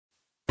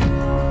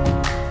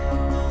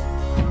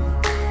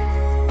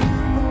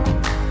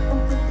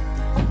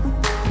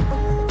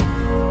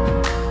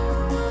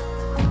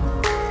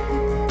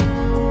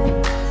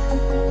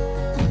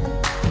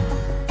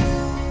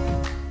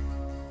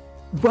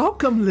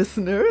Welcome,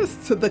 listeners,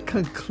 to the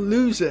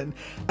conclusion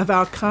of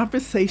our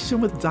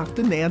conversation with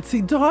Dr. Nancy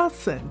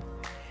Dawson.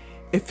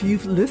 If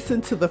you've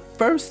listened to the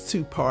first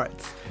two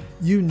parts,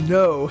 you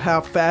know how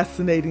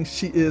fascinating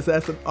she is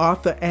as an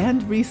author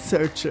and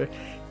researcher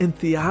in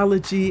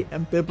theology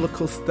and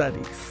biblical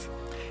studies.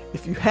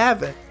 If you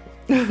haven't,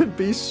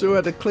 be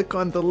sure to click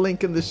on the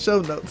link in the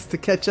show notes to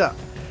catch up.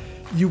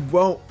 You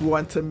won't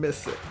want to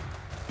miss it.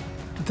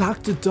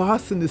 Dr.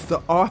 Dawson is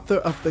the author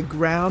of the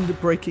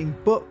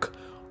groundbreaking book,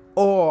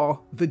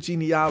 All the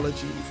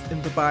Genealogies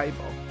in the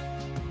Bible.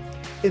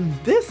 In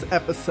this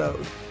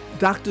episode,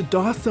 Dr.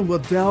 Dawson will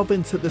delve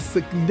into the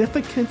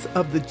significance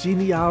of the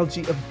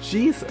genealogy of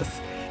Jesus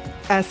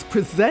as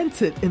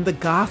presented in the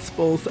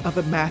Gospels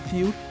of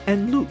Matthew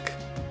and Luke.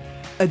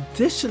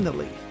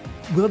 Additionally,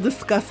 we'll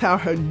discuss how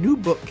her new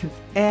book can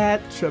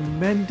add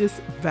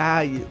tremendous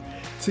value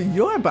to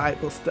your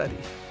Bible study,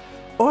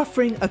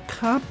 offering a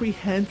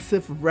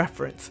comprehensive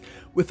reference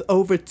with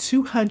over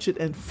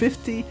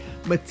 250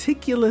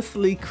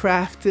 meticulously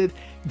crafted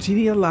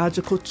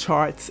genealogical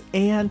charts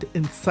and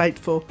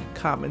insightful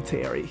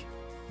commentary.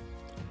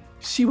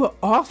 She will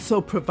also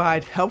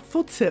provide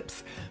helpful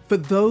tips for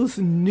those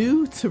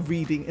new to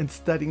reading and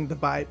studying the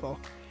Bible.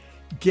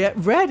 Get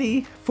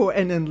ready for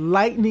an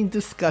enlightening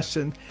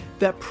discussion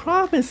that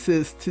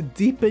promises to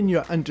deepen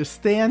your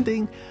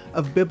understanding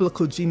of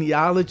biblical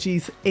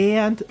genealogies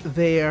and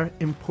their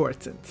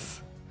importance.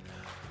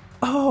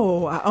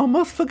 Oh, I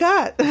almost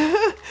forgot.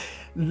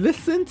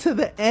 Listen to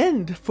the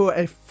end for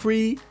a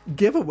free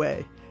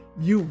giveaway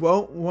you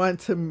won't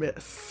want to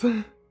miss.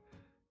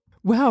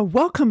 Well,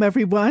 welcome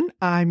everyone.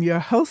 I'm your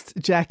host,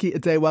 Jackie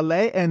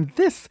Adewale, and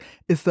this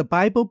is the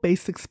Bible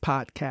Basics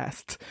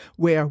Podcast,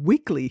 where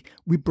weekly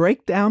we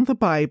break down the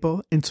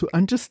Bible into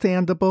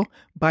understandable,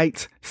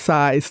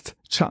 bite-sized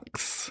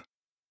chunks.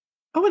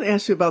 I want to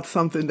ask you about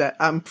something that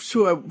I'm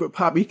sure could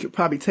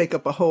probably take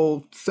up a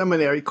whole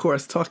seminary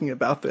course talking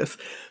about this,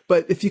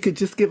 but if you could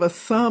just give us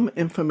some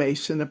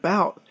information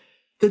about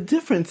the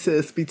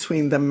differences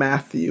between the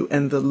Matthew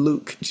and the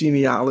Luke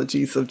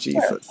genealogies of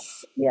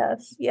Jesus.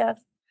 Yes.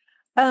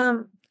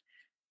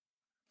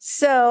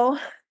 So,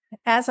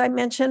 as I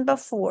mentioned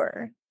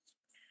before,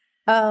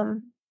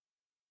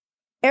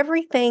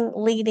 everything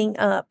leading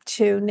up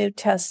to New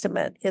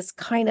Testament is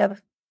kind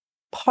of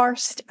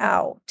parsed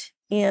out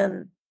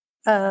in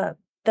the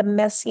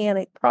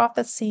Messianic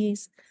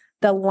prophecies,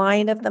 the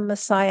line of the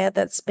Messiah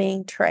that's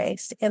being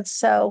traced. And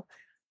so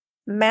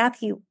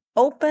Matthew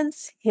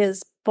opens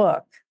his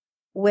book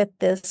with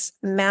this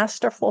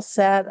masterful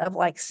set of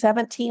like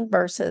 17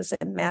 verses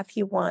in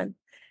Matthew 1.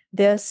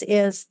 This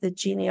is the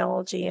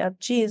genealogy of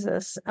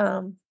Jesus,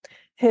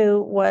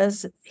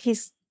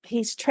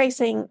 he's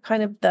tracing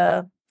kind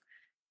of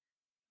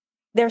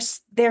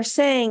they're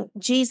saying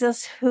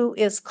Jesus who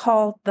is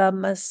called the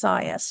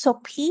Messiah. So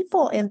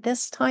people in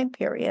this time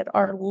period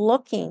are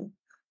looking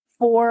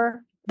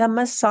for the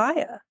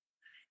Messiah.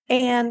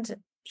 And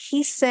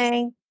he's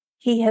saying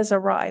he has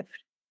arrived.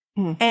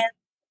 And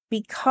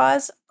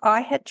because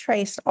I had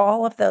traced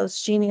all of those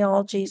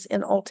genealogies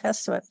in Old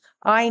Testament,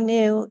 I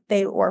knew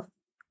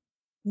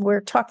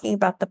we're talking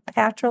about the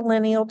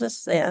patrilineal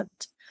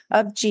descent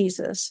of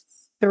Jesus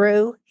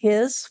through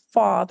his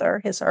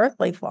father, his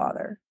earthly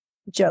father,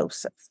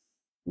 Joseph,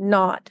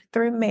 not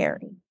through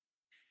Mary.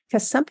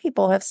 Because some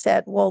people have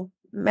said, well,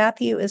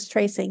 Matthew is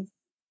tracing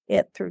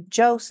it through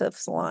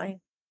Joseph's line,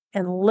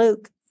 and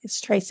Luke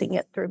is tracing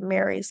it through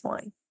Mary's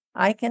line.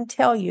 I can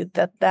tell you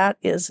that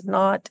is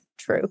not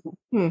true.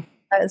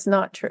 That is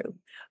not true.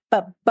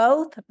 But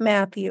both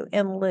Matthew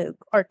and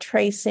Luke are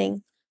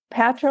tracing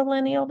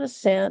patrilineal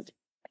descent,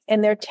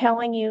 and they're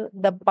telling you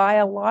the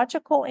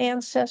biological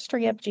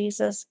ancestry of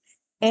Jesus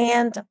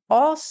and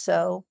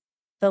also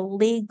the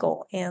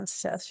legal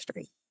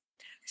ancestry.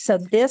 So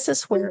this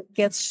is where it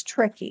gets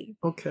tricky.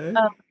 Okay.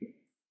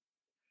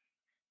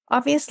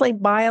 Obviously,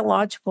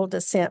 biological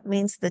descent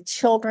means the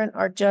children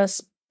are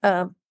just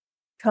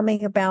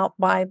coming about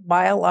by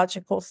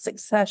biological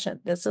succession.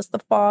 This is the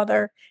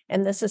father,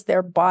 and this is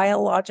their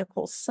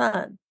biological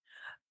son.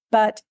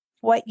 But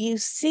what you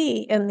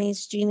see in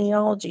these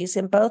genealogies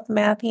in both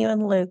Matthew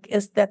and Luke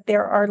is that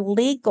there are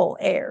legal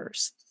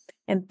heirs.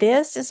 And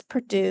this is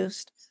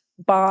produced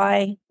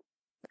by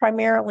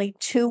primarily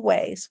two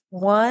ways.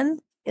 One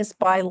is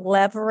by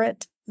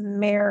levirate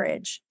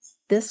marriage.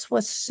 This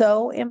was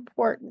so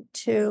important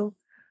to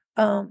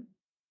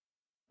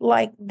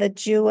like the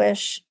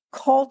Jewish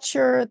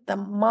culture, the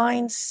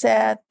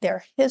mindset,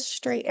 their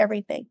history,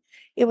 everything.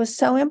 It was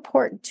so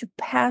important to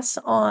pass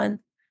on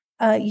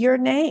your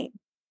name.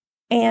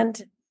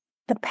 And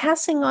the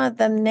passing on of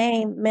the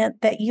name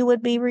meant that you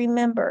would be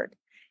remembered.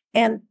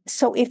 And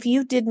so if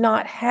you did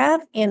not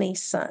have any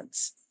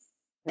sons,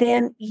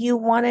 then you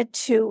wanted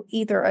to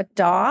either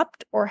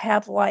adopt or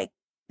have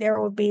there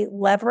would be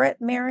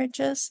levirate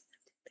marriages.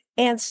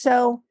 And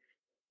so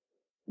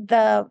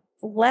the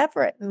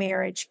levirate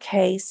marriage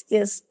case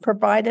is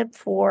provided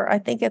for, I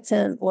think it's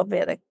in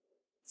Leviticus.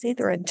 It's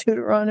either in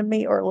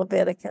Deuteronomy or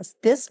Leviticus.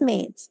 This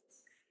means,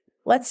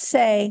 let's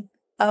say,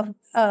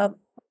 a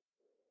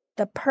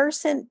the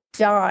person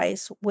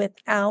dies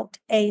without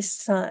a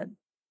son,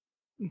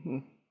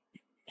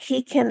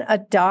 he can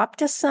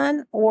adopt a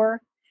son,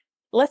 or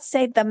let's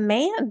say the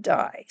man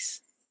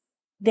dies,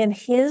 then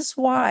his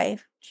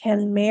wife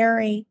can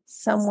marry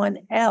someone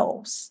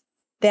else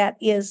that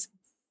is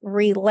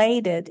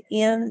related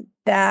in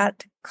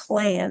that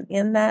clan,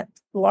 in that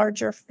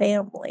larger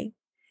family.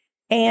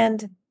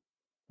 And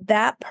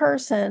that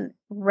person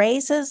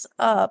raises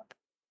up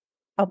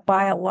a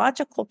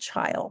biological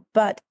child,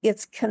 but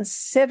it's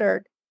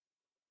considered,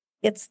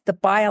 it's the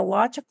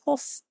biological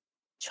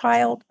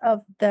child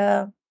of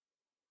the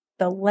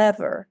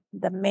lever,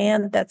 the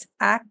man that's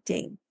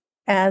acting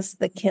as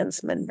the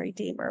kinsman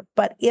redeemer,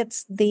 but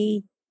it's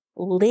the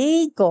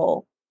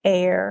legal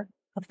heir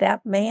of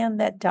that man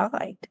that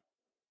died.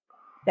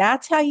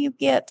 That's how you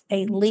get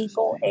a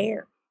legal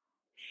heir.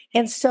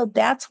 And so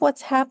that's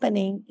what's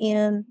happening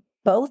in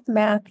both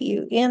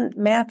Matthew, in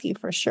Matthew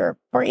for sure.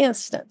 For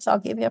instance, I'll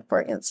give you a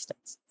for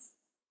instance.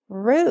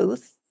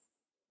 Ruth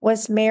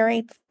was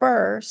married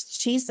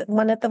first. She's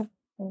one of the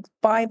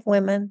 5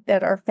 women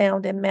that are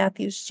found in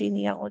Matthew's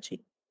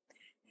genealogy.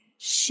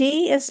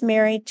 She is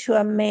married to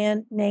a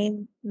man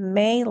named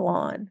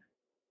Mahlon.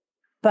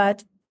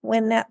 But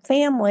when that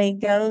family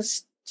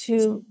goes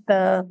to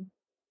the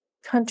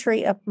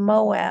country of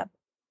Moab,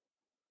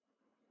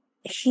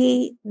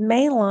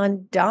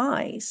 Mahlon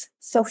dies.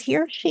 So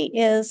here she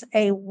is,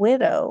 a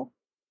widow.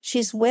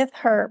 She's with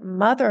her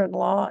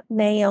mother-in-law,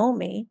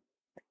 Naomi,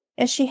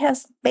 and she's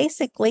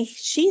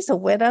a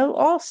widow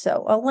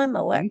also,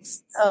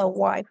 Elimelech's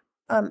wife,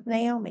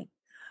 Naomi.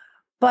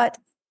 But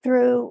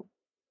through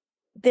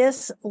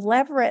this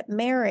levirate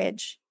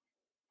marriage,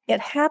 it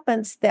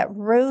happens that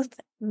Ruth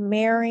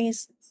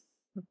marries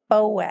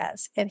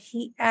Boaz, and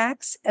he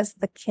acts as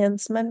the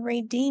kinsman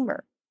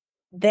redeemer.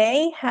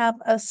 They have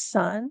a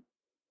son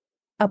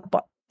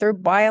through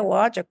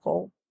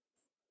biological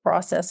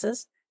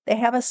processes. They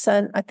have a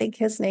son, I think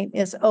his name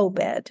is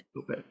Obed.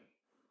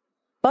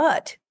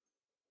 But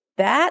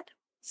that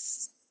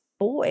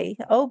boy,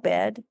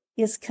 Obed,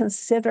 is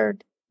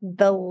considered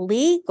the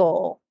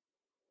legal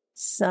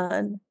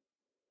son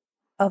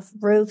of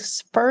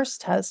Ruth's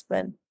first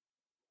husband,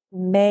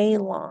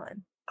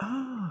 Mahlon.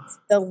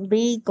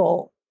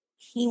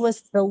 He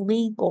was the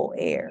legal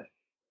heir.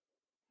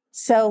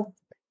 So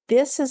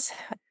this is,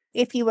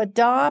 if you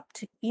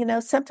adopt,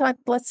 sometimes,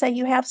 let's say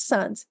you have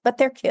sons, but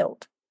they're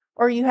killed,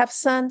 or you have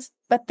sons,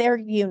 but they're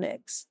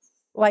eunuchs.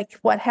 Like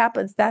what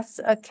happens, that's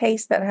a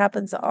case that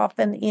happens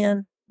often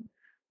in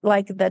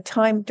like the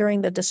time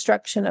during the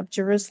destruction of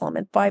Jerusalem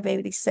in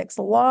 586,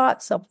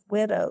 lots of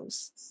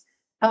widows.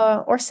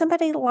 Or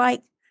somebody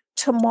like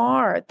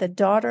Tamar, the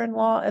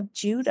daughter-in-law of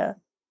Judah.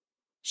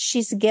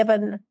 She's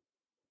given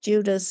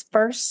Judah's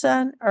first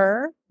son,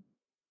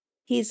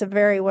 he's a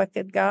very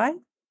wicked guy.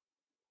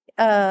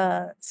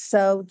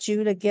 So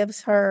Judah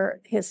gives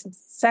her his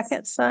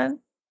second son.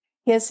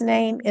 His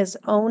name is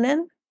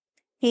Onan.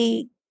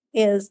 He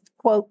is,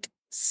 quote,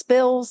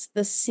 spills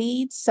the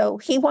seed. So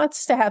he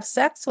wants to have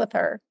sex with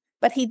her,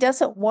 but he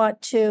doesn't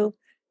want to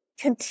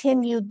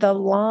continue the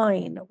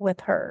line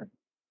with her.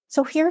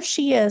 So here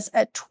she is,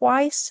 a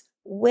twice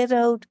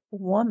widowed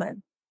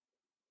woman.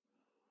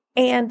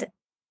 And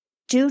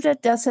Judah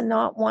does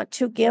not want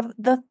to give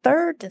the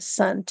third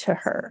son to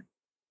her.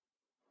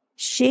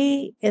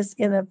 She is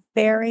in a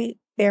very,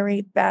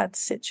 very bad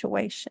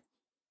situation.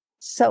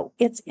 So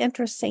it's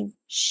interesting.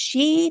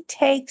 She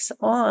takes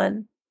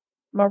on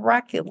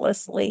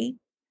miraculously,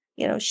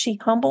 she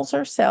humbles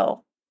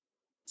herself,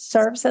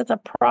 serves as a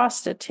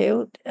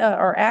prostitute,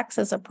 or acts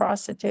as a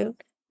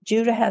prostitute.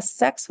 Judah has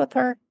sex with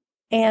her,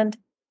 and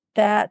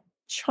that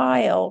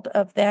child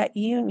of that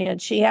union,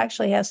 she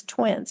actually has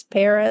twins,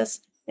 Perez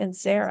and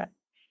Zerah.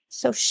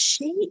 So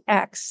she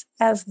acts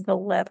as the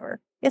lever.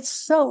 It's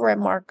so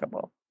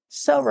remarkable,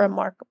 so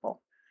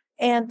remarkable.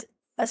 And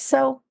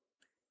so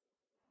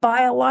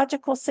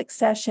biological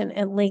succession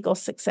and legal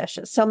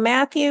succession. So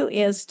Matthew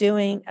is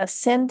doing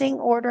ascending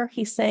order.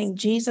 He's saying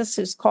Jesus,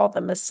 who's called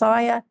the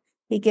Messiah.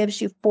 He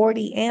gives you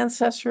 40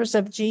 ancestors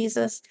of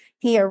Jesus.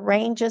 He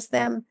arranges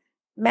them.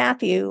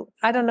 Matthew,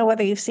 I don't know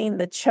whether you've seen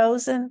the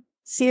Chosen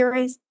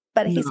series,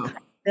 but he's kind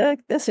of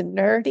this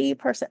nerdy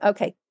person.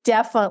 Okay,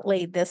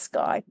 definitely this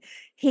guy.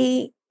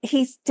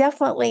 He's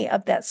definitely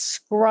of that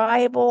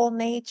scribal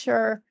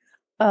nature,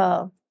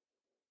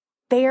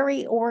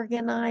 very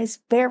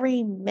organized,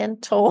 very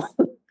mental.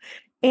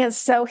 And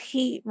so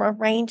he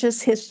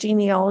arranges his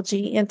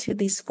genealogy into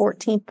these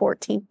 14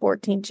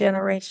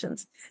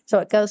 generations. So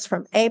it goes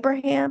from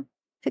Abraham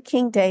to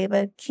King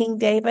David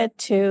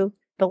to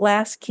the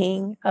last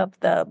king of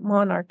the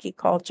monarchy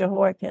called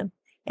Jehoiakim.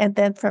 And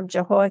then from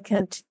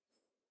Jehoiakim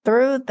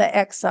through the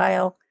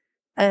exile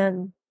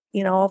and,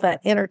 all that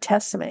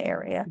intertestament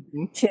area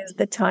to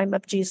the time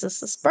of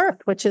Jesus's birth,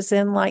 which is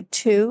in like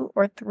 2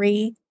 or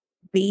 3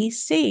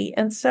 BC.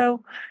 And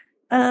so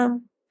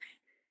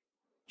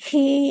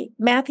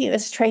Matthew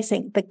is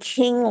tracing the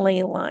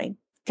kingly line,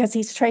 because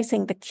he's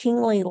tracing the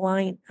kingly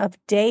line of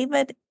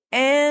David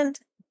and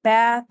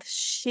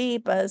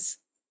Bathsheba's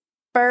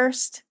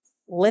first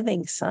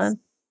living son.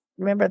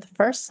 Remember, the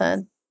first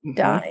son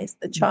dies,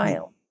 the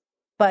child.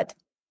 But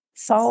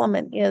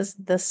Solomon is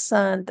the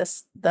son,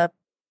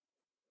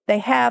 they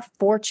have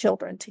 4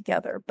 children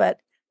together, but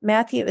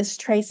Matthew is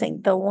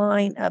tracing the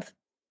line of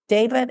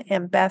David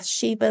and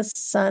Bathsheba's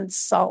son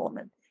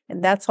Solomon,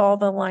 and that's all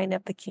the line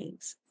of the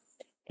kings.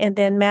 And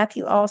then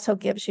Matthew also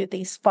gives you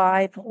these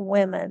 5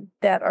 women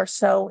that are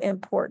so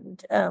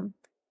important.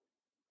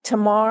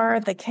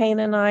 Tamar, the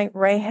Canaanite,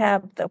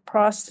 Rahab, the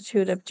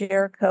prostitute of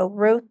Jericho,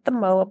 Ruth, the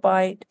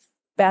Moabite,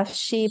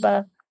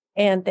 Bathsheba,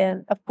 and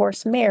then, of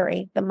course,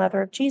 Mary, the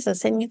mother of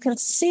Jesus. And you can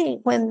see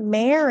when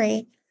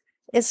Mary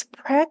is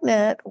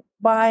pregnant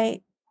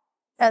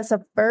as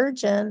a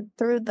virgin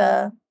through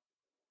the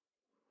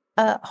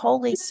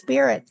Holy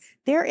Spirit,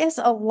 there is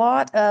a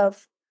lot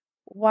of,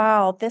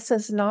 wow, this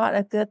is not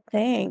a good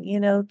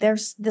thing.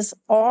 There's this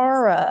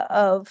aura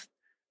of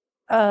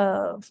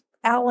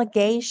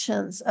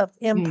allegations of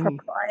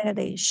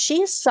impropriety.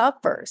 She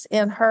suffers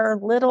in her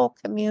little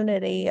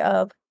community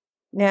of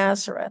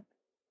Nazareth,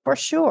 for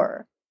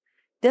sure.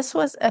 This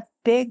was a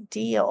big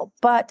deal,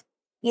 but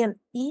in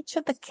each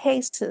of the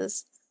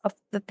cases of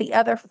the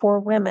other 4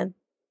 women,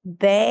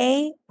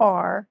 they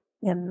are,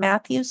 in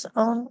Matthew's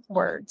own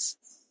words,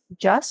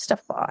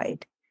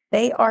 justified.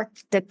 They are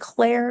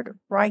declared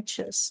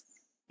righteous.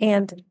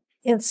 And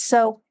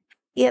so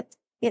it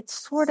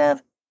sort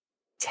of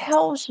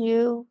tells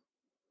you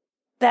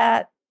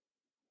that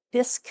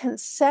this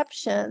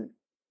conception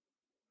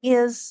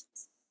is,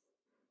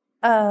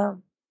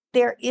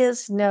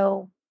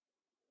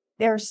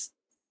 there's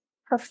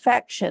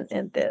perfection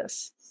in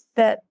this,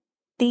 that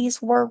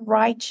these were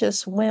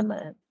righteous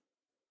women.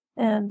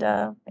 And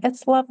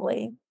it's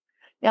lovely.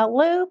 Now,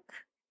 Luke,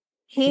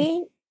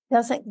 he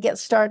doesn't get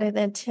started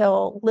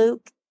until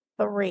Luke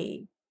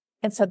 3.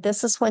 And so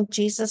this is when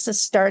Jesus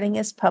is starting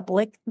his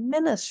public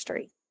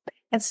ministry.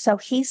 And so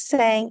he's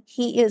saying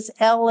he is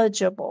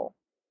eligible.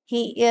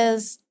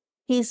 He's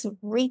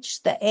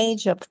reached the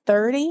age of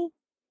 30,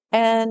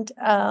 and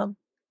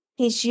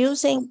he's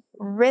using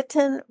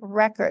written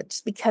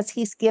records because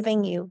he's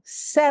giving you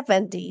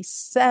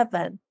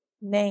 77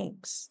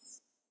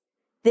 names.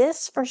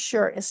 This for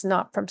sure is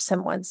not from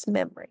someone's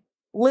memory.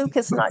 Luke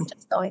is not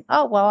just going,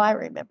 oh, well, I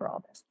remember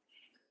all this.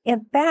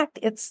 In fact,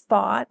 it's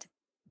thought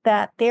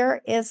that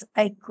there is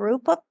a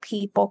group of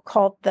people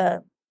called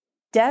the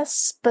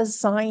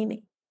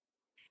Despozzini,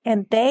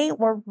 and they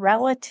were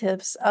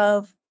relatives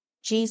of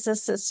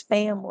Jesus's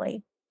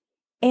family,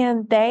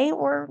 and they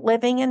were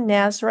living in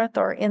Nazareth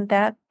or in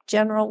that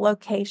general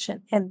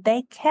location, and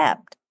they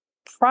kept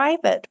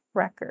private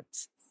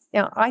records.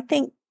 Now, I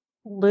think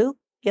Luke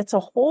gets a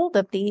hold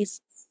of these.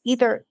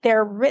 Either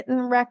they're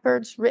written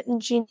records,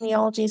 written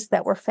genealogies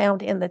that were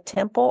found in the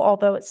temple,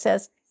 although it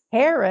says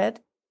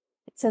Herod,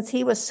 since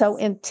he was so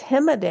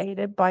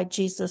intimidated by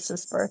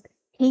Jesus's birth,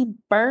 he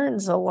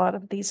burns a lot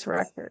of these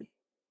records.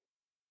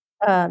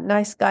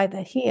 Nice guy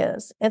that he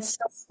is. And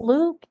so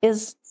Luke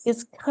is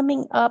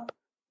coming up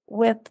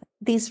with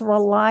these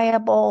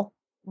reliable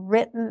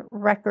written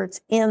records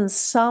in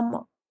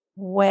some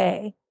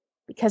way,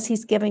 because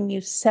he's giving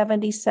you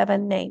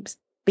 77 names,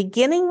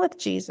 beginning with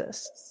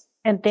Jesus,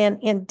 and then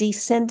in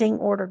descending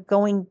order,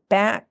 going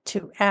back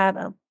to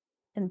Adam,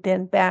 and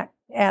then back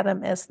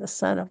Adam as the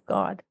Son of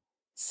God.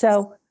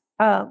 So,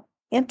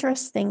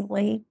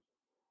 interestingly,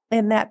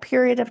 in that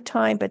period of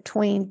time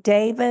between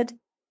David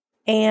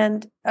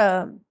and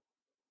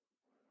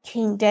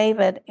King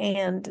David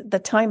and the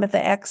time of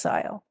the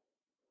exile,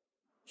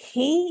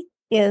 he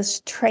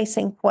is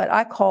tracing what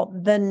I call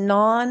the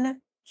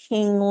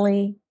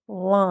non-kingly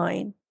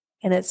line,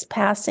 and it's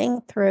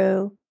passing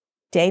through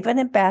David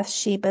and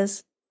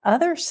Bathsheba's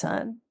other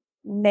son,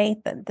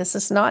 Nathan. This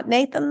is not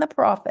Nathan the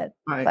prophet,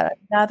 Right. but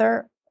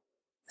another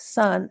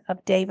son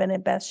of David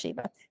and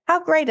Bathsheba. How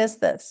great is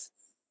this?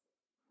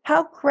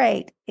 How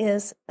great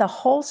is the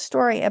whole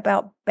story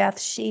about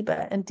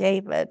Bathsheba and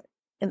David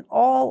and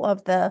all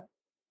of the,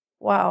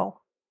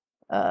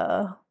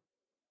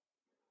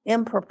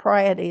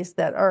 improprieties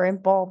that are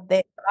involved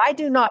there. I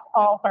do not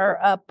call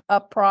her a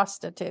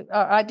prostitute.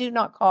 I do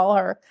not call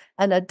her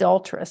an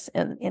adulteress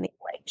in any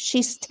way.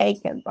 She's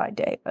taken by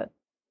David.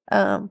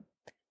 But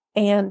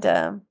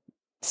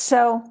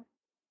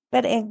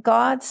in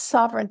God's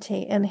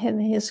sovereignty and in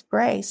his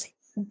grace,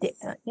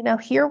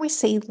 here we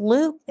see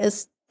Luke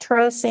is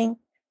tracing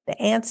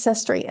the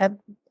ancestry of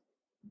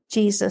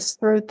Jesus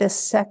through this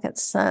second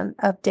son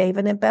of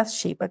David and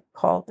Bathsheba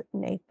called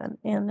Nathan.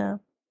 And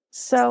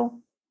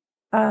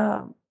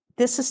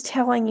this is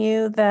telling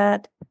you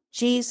that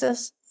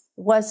Jesus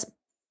was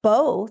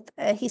both.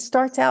 He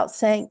starts out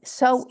saying,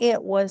 so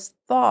it was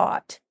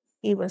thought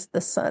he was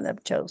the son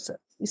of Joseph.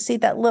 You see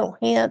that little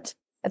hint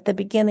at the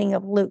beginning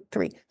of Luke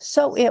 3.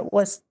 So it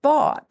was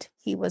thought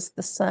he was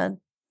the son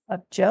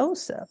of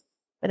Joseph.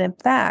 But in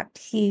fact,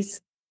 he's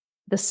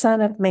the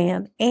Son of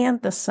Man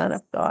and the Son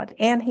of God.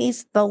 And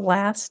he's the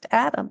last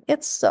Adam.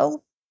 It's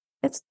so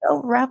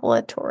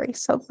revelatory,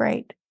 so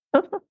great.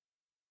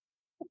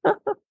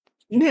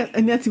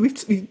 And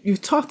Nancy,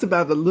 you've talked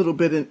about it a little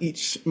bit in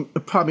each,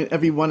 probably in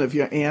every one of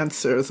your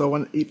answers or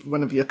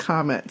one of your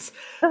comments.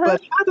 Uh-huh.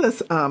 But how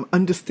does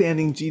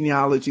understanding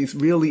genealogies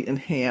really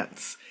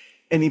enhance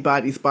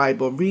anybody's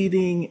Bible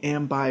reading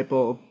and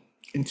Bible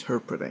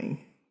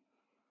interpreting?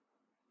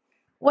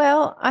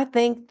 Well, I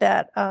think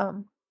that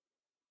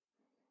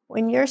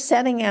when you're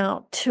setting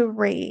out to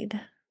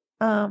read,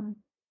 um,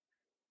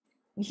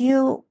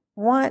 you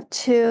want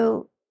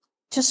to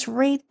just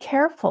read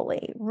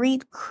carefully,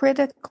 read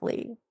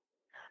critically.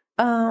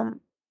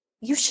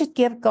 You should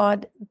give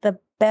God the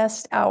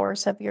best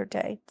hours of your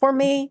day. For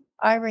me,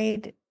 I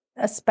read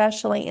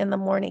especially in the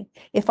morning.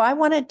 If I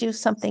want to do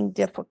something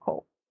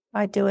difficult,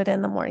 I do it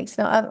in the mornings.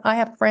 Now, I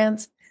have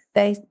friends,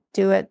 they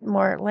do it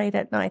more late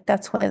at night.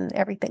 That's when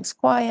everything's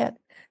quiet.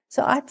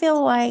 So I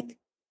feel like,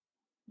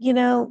 you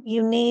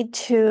need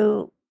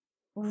to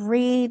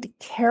read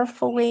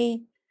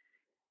carefully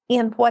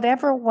in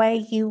whatever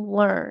way you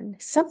learn.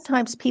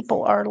 Sometimes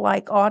people are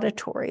like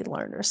auditory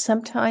learners.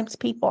 Sometimes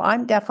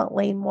I'm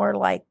definitely more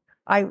like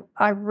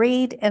I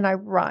read and I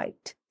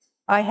write.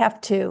 I have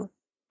to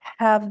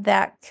have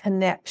that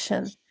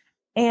connection.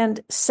 And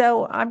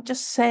so I'm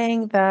just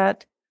saying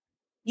that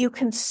you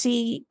can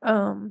see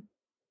all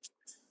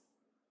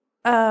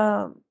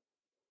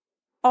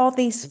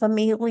these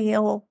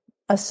familial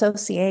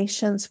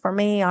associations. For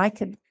me, I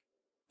could,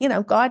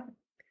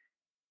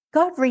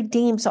 God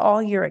redeems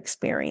all your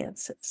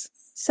experiences.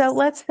 So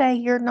let's say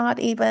you're not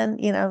even,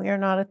 you're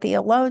not a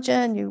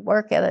theologian, you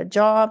work at a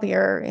job,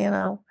 you're,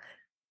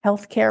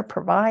 healthcare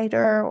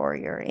provider, or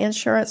you're an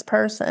insurance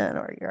person,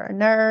 or you're a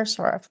nurse,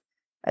 or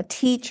a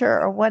teacher,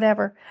 or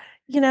whatever.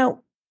 You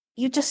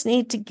just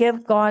need to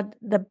give God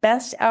the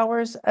best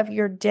hours of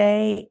your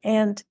day.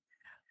 And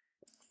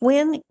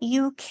when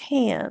you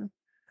can,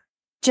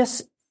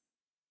 just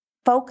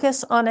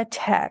focus on a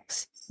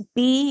text,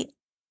 be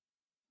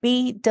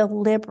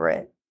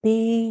deliberate,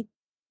 be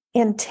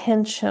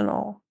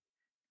intentional,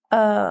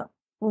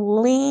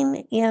 lean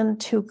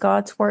into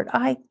God's word.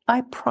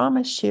 I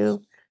promise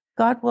you,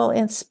 God will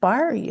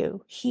inspire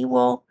you. He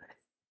will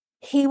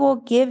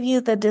give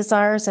you the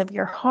desires of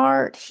your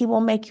heart. He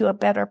will make you a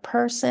better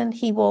person.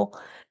 He will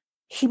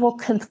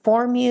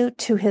conform you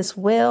to his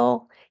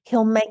will.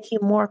 He'll make you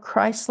more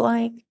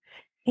Christ-like.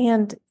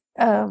 And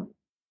um,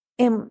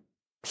 and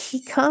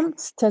he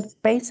comes to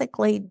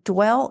basically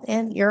dwell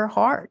in your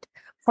heart.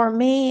 For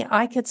me,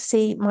 I could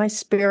see my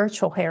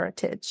spiritual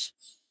heritage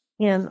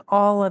in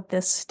all of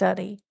this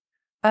study.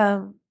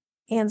 And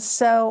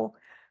so,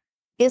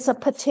 is a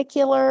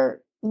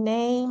particular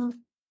name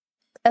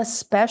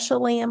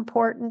especially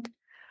important?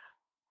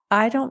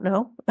 I don't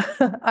know.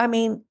 I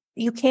mean,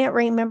 you can't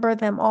remember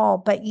them all,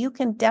 but you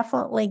can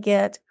definitely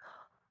get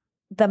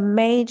the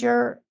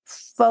major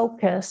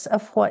focus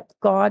of what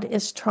God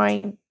is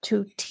trying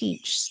to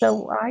teach.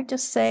 So I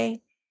just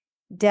say,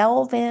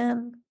 delve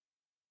in,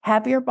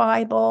 have your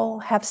Bible,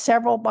 have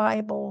several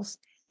Bibles,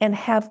 and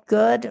have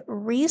good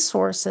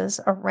resources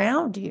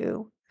around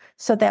you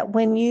so that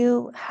when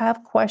you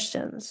have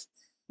questions,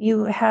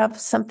 you have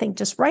something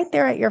just right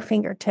there at your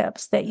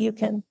fingertips that you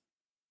can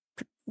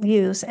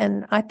use.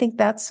 And I think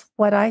that's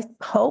what I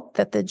hope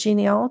that the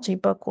genealogy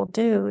book will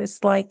do,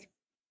 is like,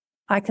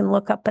 I can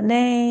look up a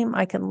name,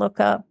 I can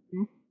look up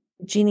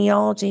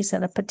genealogies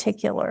in a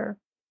particular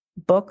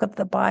book of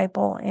the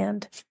Bible.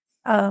 And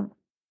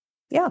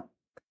yeah,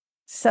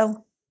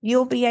 so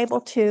you'll be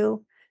able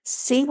to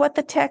see what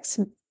the text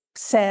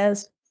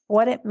says,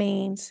 what it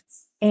means,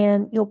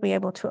 and you'll be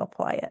able to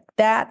apply it.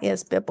 That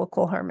is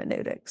biblical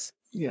hermeneutics.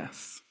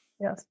 Yes.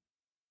 Yes.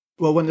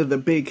 Well, one of the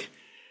big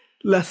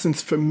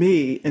lessons for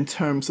me in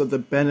terms of the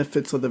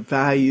benefits or the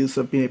values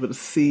of being able to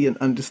see and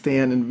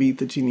understand and read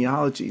the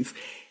genealogies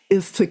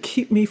is to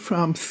keep me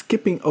from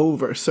skipping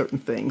over certain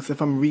things.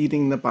 If I'm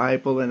reading the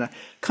Bible and I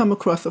come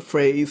across a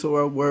phrase or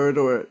a word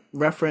or a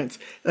reference,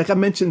 like I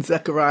mentioned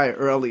Zechariah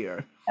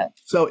earlier.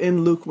 So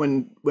in Luke,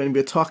 when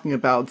we're talking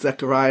about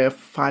Zechariah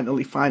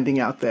finally finding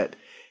out that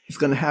he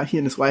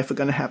and his wife are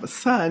going to have a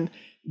son,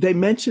 they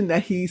mention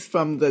that he's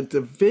from the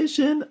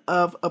division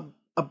of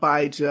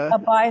Abijah.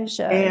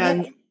 Abijah.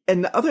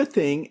 And the other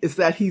thing is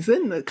that he's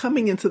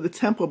coming into the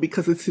temple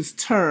because it's his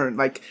turn,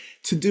 like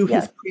to do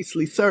his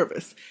priestly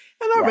service.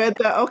 And I read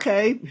that,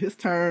 okay, his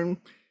turn,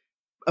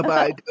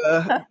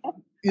 Abijah,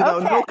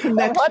 no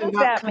connection,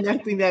 not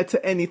connecting that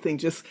to anything,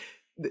 just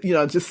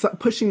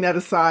pushing that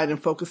aside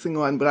and focusing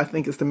on what I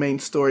think is the main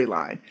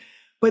storyline.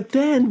 But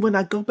then when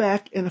I go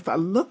back and if I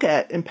look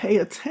at and pay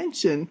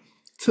attention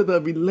to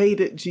the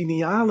related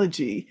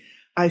genealogy,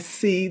 I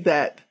see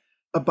that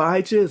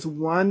Abijah is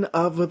one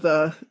of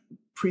the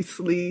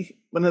priestly,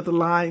 one of the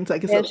lines, I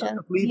guess,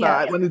 of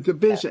Levi, one of the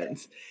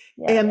divisions.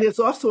 And there's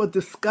also a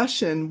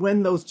discussion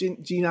when those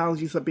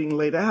genealogies are being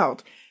laid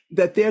out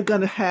that they're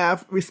going to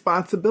have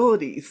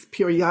responsibilities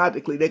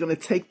periodically. They're going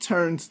to take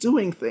turns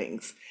doing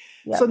things.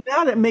 So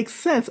now that makes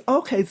sense.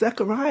 Okay,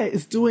 Zechariah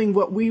is doing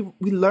what we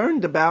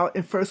learned about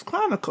in First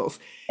Chronicles.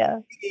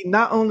 He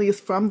not only is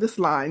from this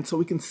line, so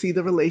we can see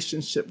the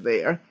relationship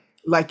there,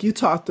 like you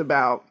talked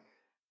about,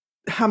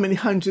 how many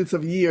hundreds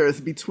of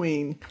years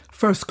between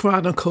First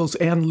Chronicles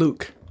and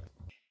Luke.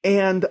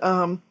 And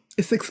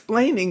it's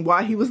explaining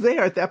why he was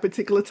there at that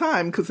particular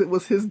time, because it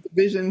was his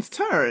division's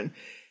turn.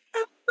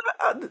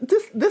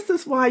 This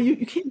is why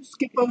you can't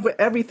skip over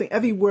everything.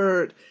 Every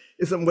word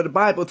is in what the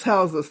Bible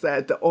tells us,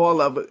 that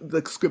all of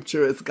the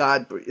scripture is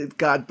God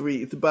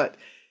breathed. But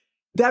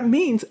that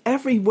means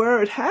every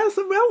word has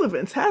a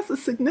relevance, has a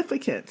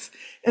significance.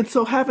 And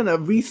so having a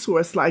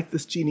resource like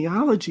this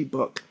genealogy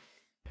book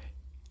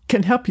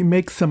can help you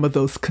make some of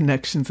those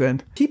connections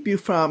and keep you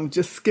from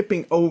just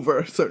skipping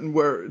over certain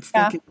words,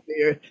 Yeah.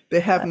 thinking they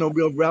have no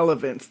real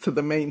relevance to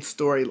the main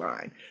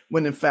storyline,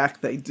 when in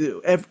fact they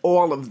do.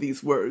 All of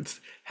these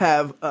words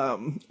have a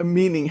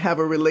meaning, have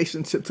a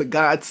relationship to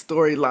God's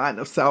storyline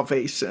of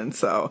salvation.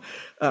 So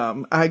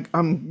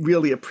I'm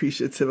really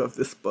appreciative of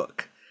this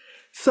book.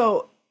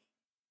 So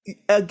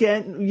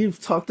again,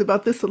 you've talked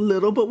about this a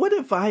little, but what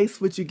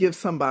advice would you give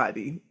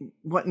somebody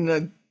wanting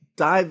to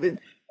dive in,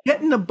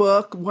 getting a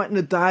book, wanting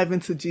to dive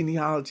into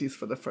genealogies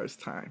for the first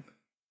time?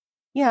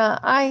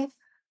 Yeah,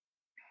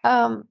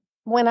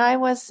 when I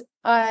was,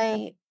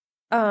 my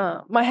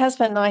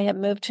husband and I had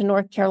moved to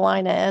North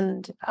Carolina,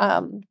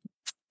 and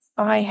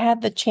I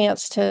had the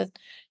chance to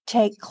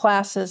take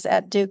classes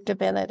at Duke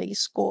Divinity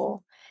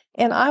School.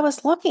 And I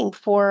was looking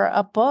for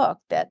a book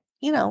that,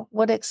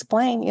 would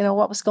explain,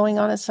 what was going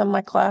on in some of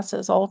my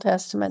classes, Old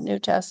Testament, New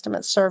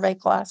Testament, survey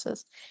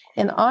classes.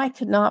 And I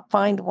could not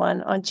find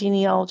one on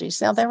genealogies.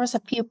 Now, there was a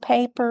few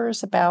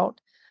papers about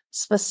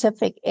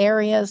specific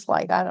areas,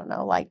 like, I don't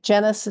know, like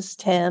Genesis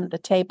 10, the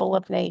Table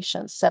of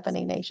Nations,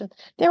 70 nations.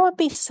 There would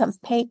be some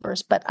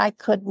papers, but I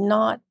could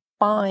not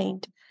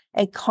find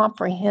a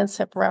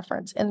comprehensive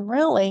reference. And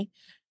really,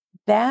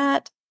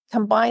 that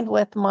combined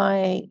with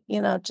my,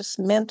 just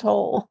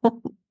mental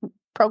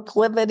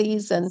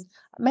proclivities and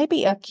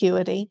maybe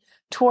acuity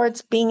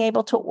towards being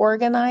able to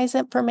organize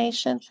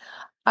information,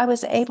 I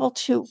was able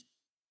to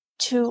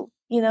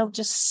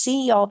just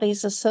see all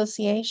these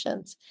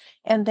associations,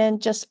 and then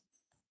just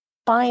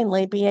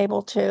finally be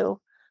able to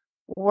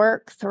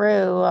work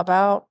through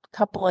about a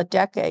couple of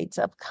decades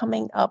of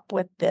coming up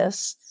with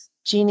this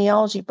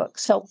genealogy book.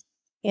 So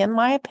in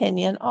my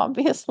opinion,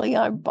 obviously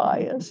I'm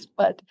biased,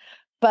 but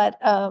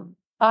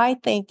I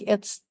think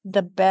it's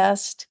the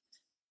best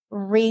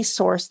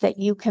resource that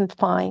you can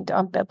find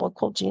on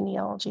biblical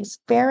genealogies.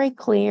 Very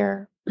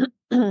clear,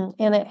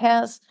 and it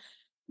has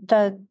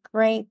the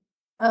great,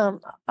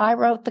 I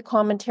wrote the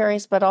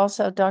commentaries, but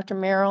also Dr.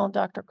 Merrill and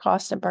Dr.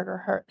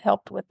 Kostenberger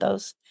helped with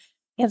those.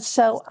 And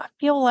so I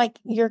feel like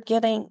you're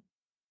getting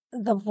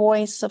the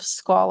voice of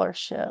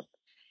scholarship.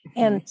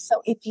 And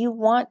so if you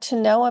want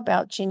to know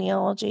about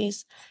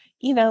genealogies,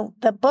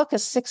 the book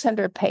is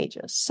 600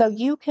 pages. So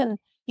you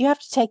have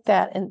to take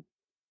that in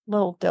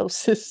little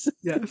doses.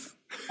 Yes.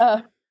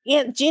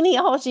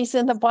 Genealogies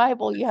in the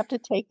Bible, you have to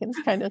take in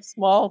kind of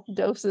small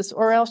doses,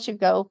 or else you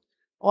go,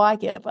 well, I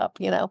give up,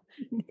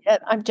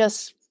 I'm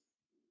just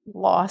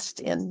lost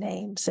in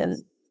names.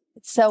 And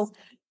so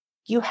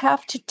you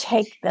have to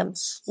take them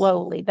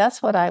slowly.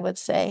 That's what I would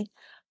say.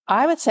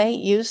 I would say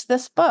use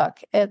this book.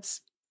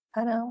 It's,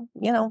 I know,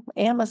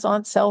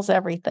 Amazon sells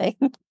everything.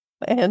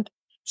 And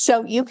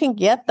so you can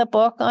get the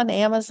book on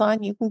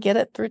Amazon. You can get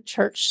it through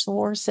Church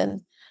Source,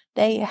 and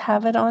they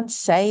have it on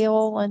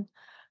sale. And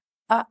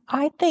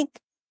I think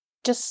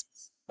just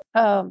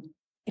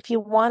if you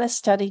want to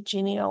study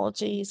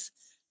genealogies,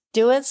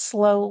 do it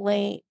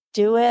slowly.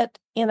 Do it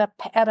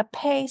at a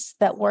pace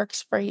that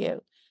works for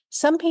you.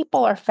 Some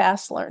people are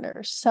fast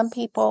learners. Some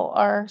people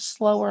are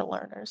slower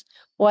learners.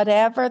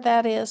 Whatever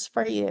that is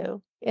for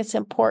you, it's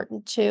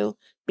important to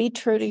be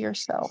true to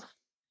yourself.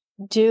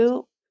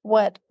 Do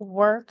what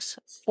works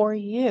for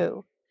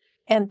you.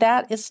 And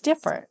that is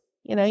different.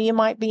 You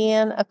might be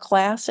in a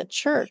class at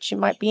church. You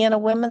might be in a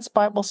women's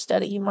Bible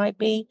study. You might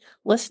be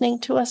listening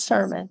to a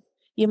sermon.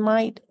 You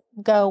might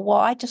go, well,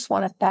 I just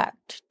want to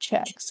fact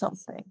check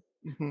something.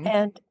 Mm-hmm.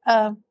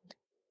 And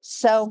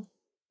so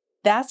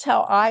that's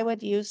how I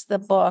would use the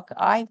book.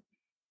 I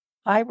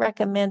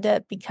recommend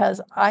it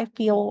because I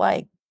feel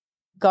like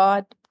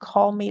God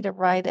called me to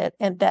write it,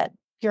 and that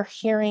you're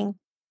hearing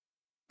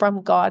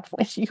from God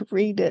when you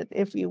read it,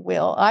 if you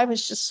will. I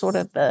was just sort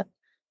of the,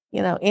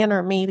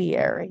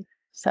 intermediary.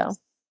 So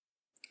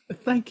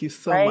thank you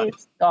so much.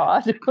 praise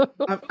God.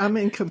 I'm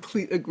in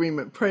complete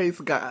agreement. Praise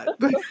God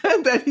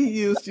that He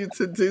used you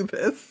to do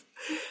this.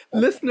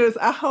 Listeners,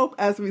 I hope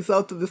as a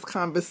result of this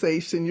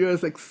conversation, you're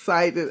as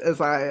excited as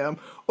I am,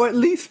 or at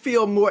least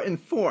feel more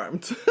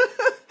informed,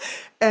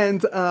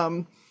 and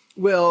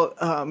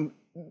will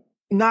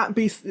not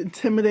be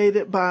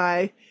intimidated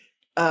by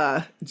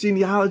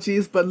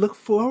genealogies, but look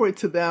forward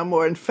to them,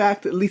 or in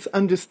fact, at least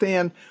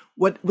understand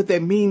what they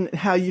mean and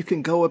how you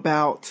can go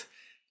about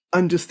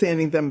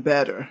understanding them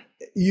better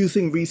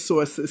using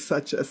resources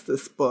such as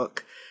this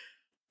book.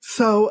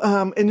 So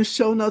in the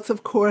show notes,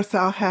 of course,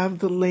 I'll have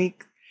the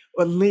link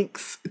or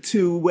links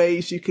to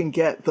ways you can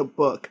get the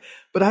book.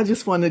 But I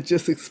just want to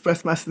just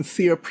express my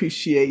sincere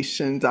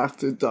appreciation,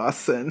 Dr.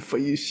 Dawson, for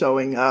you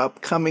showing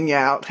up, coming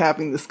out,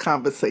 having this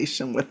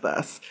conversation with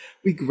us.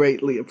 We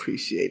greatly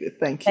appreciate it.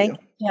 Thank you. Thank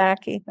you,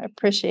 Jackie. I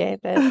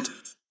appreciate it.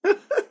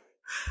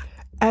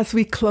 As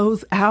we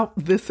close out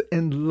this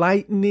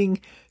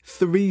enlightening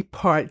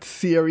 3-part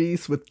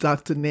series with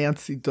Dr.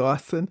 Nancy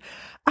Dawson,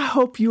 I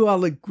hope you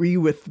all agree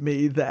with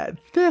me that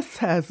this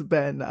has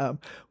been,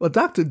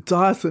 Dr.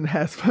 Dawson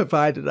has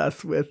provided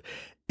us with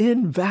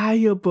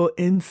invaluable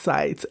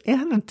insights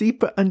and a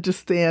deeper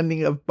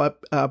understanding of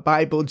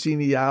Bible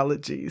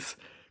genealogies.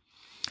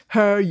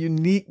 Her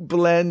unique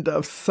blend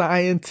of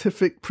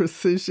scientific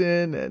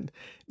precision and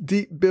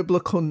deep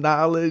biblical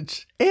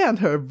knowledge, and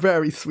her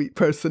very sweet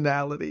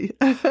personality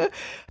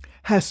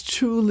has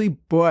truly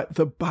brought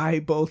the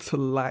Bible to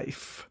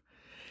life.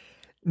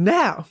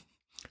 Now,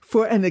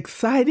 for an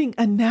exciting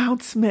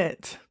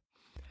announcement.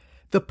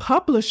 The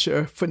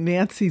publisher for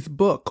Nancy's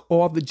book,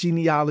 All the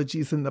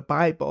Genealogies in the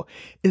Bible,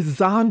 is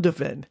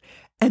Zondervan,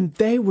 and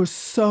they were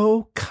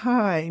so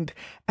kind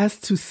as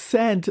to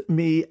send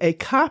me a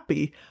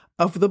copy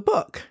of the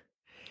book.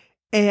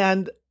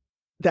 And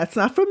that's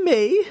not for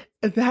me.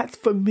 That's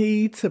for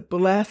me to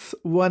bless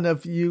one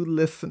of you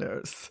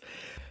listeners.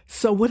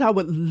 So what I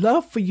would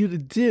love for you to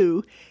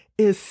do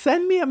is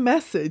send me a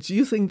message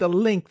using the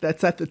link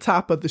that's at the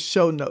top of the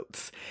show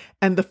notes.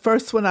 And the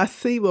first one I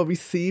see will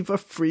receive a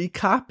free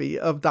copy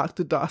of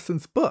Dr.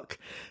 Dawson's book.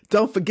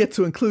 Don't forget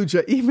to include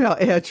your email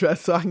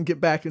address so I can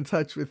get back in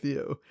touch with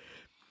you.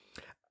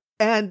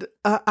 And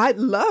I'd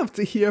love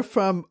to hear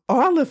from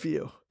all of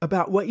you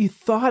about what you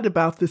thought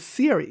about this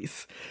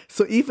series.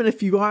 So even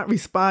if you aren't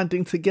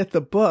responding to get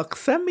the book,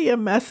 send me a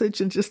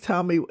message and just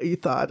tell me what you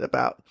thought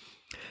about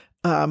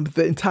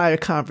the entire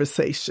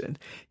conversation.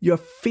 Your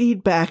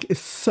feedback is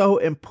so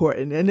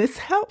important, and it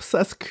helps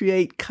us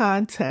create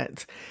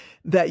content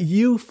that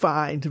you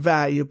find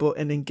valuable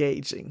and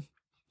engaging.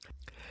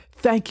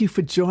 Thank you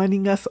for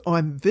joining us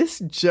on this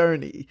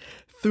journey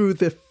through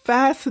the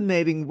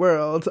fascinating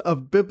world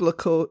of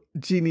biblical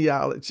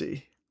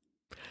genealogy.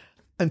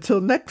 Until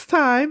next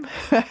time,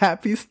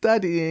 happy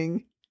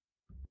studying.